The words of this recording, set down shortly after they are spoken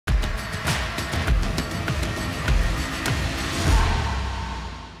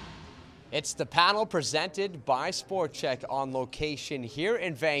It's the panel presented by Sport Chek on location here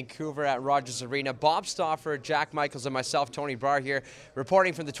in Vancouver at Rogers Arena. Bob Stauffer, Jack Michaels, and myself, Tony Brar, here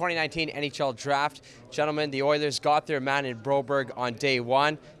reporting from the 2019 NHL Draft. Gentlemen, the Oilers got their man in Broberg on day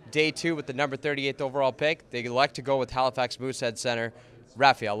one. Day two, with the number 38th overall pick, they elect to go with Halifax Moosehead center,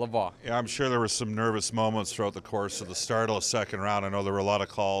 Raphael Lavoie. Yeah, I'm sure there were some nervous moments throughout the course of the start of the second round. I know there were a lot of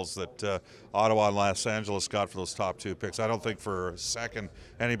calls that Ottawa and Los Angeles got for those top two picks. I don't think for a second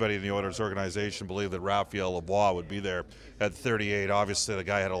anybody in the Oilers organization believed that Raphael Lavoie would be there at 38. Obviously, the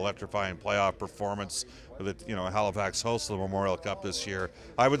guy had an electrifying playoff performance that, Halifax hosts the Memorial Cup this year.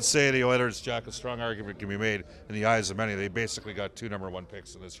 I would say the Oilers, Jack, a strong argument can be made in the eyes of many. They basically got two number one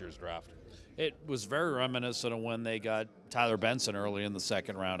picks in this year's draft. It was very reminiscent of when they got Tyler Benson early in the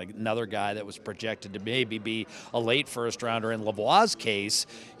second round, another guy that was projected to maybe be a late first rounder. In Lavoie's case,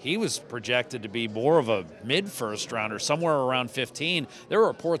 he was projected to be more of a mid first rounder, somewhere around 15. There were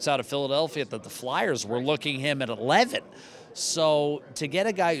reports out of Philadelphia that the Flyers were looking him at 11. So to get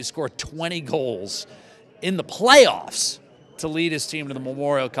a guy who scored 20 goals in the playoffs to lead his team to the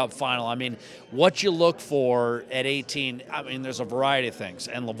Memorial Cup final. I mean, what you look for at 18, there's a variety of things.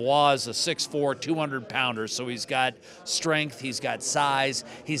 And Lavoie is a 6'4", 200-pounder, so he's got strength, he's got size,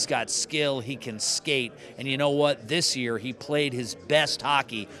 he's got skill, he can skate. And you know what? This year, he played his best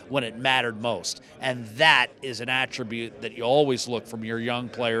hockey when it mattered most. And that is an attribute that you always look from your young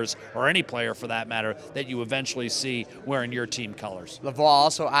players, or any player for that matter, that you eventually see wearing your team colors. Lavoie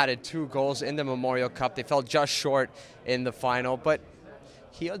also added 2 goals in the Memorial Cup. They fell just short in the final, but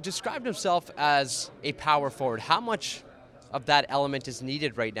he described himself as a power forward. How much of that element is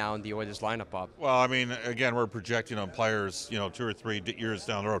needed right now in the Oilers lineup, Bob? Well, again, we're projecting on players, 2 or 3 years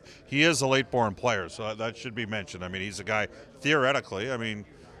down the road. He is a late-born player, so that should be mentioned. He's a guy, theoretically, he'll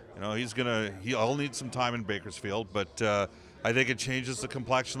need some time in Bakersfield, but I think it changes the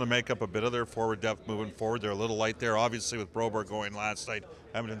complexion, the makeup a bit of their forward depth moving forward. They're a little light there. Obviously, with Broberg going last night,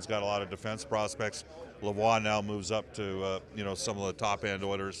 Edmonton's got a lot of defense prospects. Lavoie now moves up to some of the top-end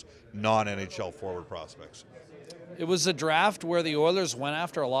Oilers non-NHL forward prospects. It was a draft where the Oilers went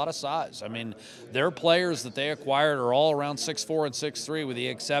after a lot of size. Their players that they acquired are all around 6'4" and 6'3", with the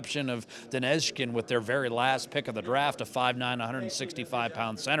exception of Daneshkin with their very last pick of the draft, a 5'9",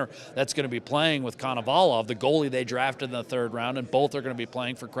 165-pound center that's going to be playing with Konovalov, the goalie they drafted in the third round, and both are going to be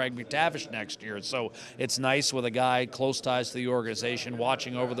playing for Craig McTavish next year. So it's nice with a guy close ties to the organization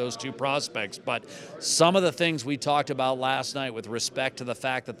watching over those 2 prospects. But some of the things we talked about last night with respect to the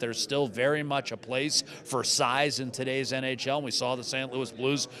fact that there's still very much a place for size in today's NHL. We saw the St. Louis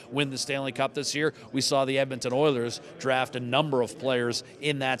Blues win the Stanley Cup this year. We saw the Edmonton Oilers draft a number of players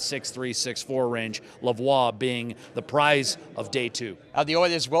in that 6'3", 6'4" range, Lavoie being the prize of day 2. The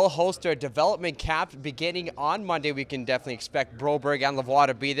Oilers will host their development camp beginning on Monday. We can definitely expect Broberg and Lavoie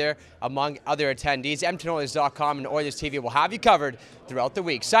to be there, among other attendees. EdmontonOilers.com and Oilers TV will have you covered throughout the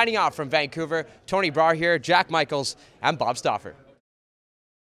week. Signing off from Vancouver, Tony Brar here, Jack Michaels, and Bob Stauffer.